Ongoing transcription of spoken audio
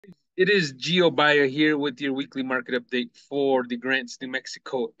It is Geo Bia here with your weekly market update for the Grants, New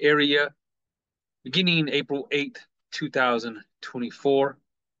Mexico area, beginning April 8th, 2024.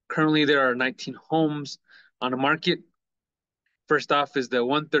 Currently, there are 19 homes on the market. First off is the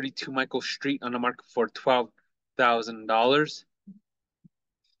 132 Michael Street on the market for $12,000.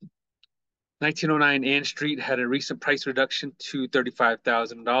 1909 Ann Street had a recent price reduction to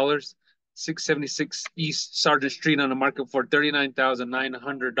 $35,000. 676 East Sergeant Street on the market for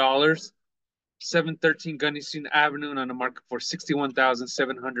 $39,900. 713 Gunnison Avenue on the market for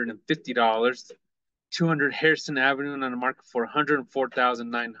 $61,750. 200 Harrison Avenue on the market for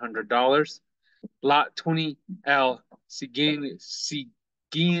 $104,900. Lot 20L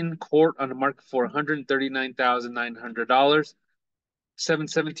Seguin Court on the market for $139,900.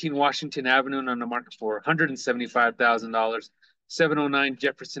 717 Washington Avenue on the market for $175,000. 709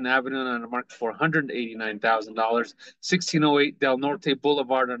 Jefferson Avenue on the market for $189,000. 1608 Del Norte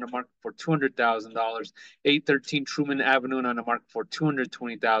Boulevard on the market for $200,000. 813 Truman Avenue on the market for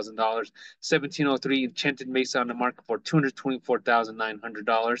 $220,000. 1703 Enchanted Mesa on the market for $224,900.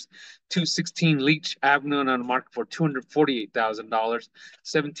 216 Leech Avenue on the market for $248,000.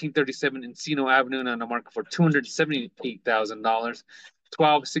 1737 Encino Avenue on the market for $278,000.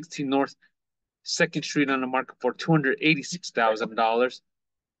 1216 North 2nd Street on the market for $286,000.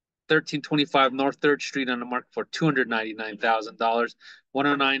 1325 North 3rd Street on the market for $299,000.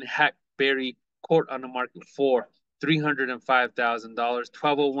 109 Hackberry Court on the market for $305,000.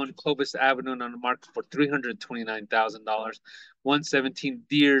 1201 Clovis Avenue on the market for $329,000. 117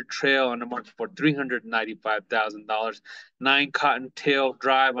 Deer Trail on the market for $395,000. 9 Cottontail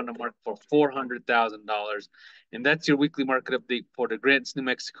Drive on the market for $400,000. And that's your weekly market update for the Grants, New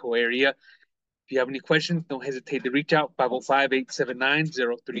Mexico area. If you have any questions, don't hesitate to reach out,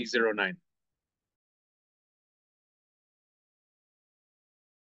 505-879-0309.